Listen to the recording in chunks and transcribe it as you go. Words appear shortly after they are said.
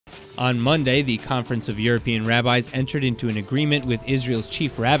On Monday, the Conference of European Rabbis entered into an agreement with Israel's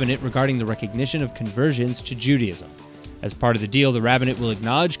chief rabbinate regarding the recognition of conversions to Judaism. As part of the deal, the rabbinate will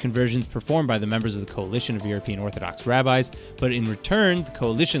acknowledge conversions performed by the members of the Coalition of European Orthodox Rabbis, but in return, the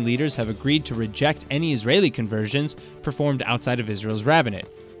coalition leaders have agreed to reject any Israeli conversions performed outside of Israel's rabbinate,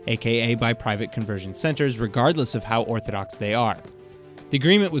 aka by private conversion centers, regardless of how Orthodox they are. The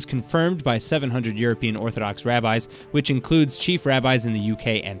agreement was confirmed by 700 European Orthodox rabbis, which includes chief rabbis in the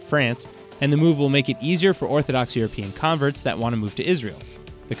UK and France, and the move will make it easier for Orthodox European converts that want to move to Israel.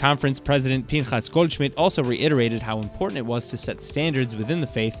 The conference president Pinchas Goldschmidt also reiterated how important it was to set standards within the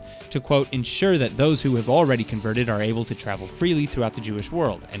faith to, quote, ensure that those who have already converted are able to travel freely throughout the Jewish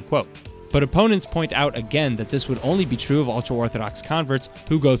world, end quote. But opponents point out again that this would only be true of ultra-Orthodox converts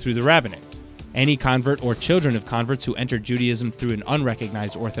who go through the rabbinate. Any convert or children of converts who entered Judaism through an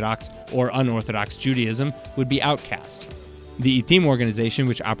unrecognized Orthodox or unorthodox Judaism would be outcast. The Itim organization,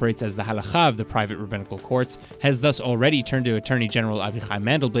 which operates as the halacha of the private rabbinical courts, has thus already turned to Attorney General Avichai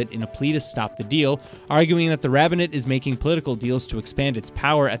Mandelblit in a plea to stop the deal, arguing that the rabbinate is making political deals to expand its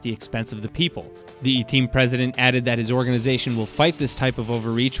power at the expense of the people. The Itim president added that his organization will fight this type of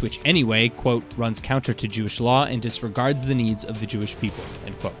overreach, which anyway, quote, runs counter to Jewish law and disregards the needs of the Jewish people,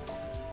 end quote.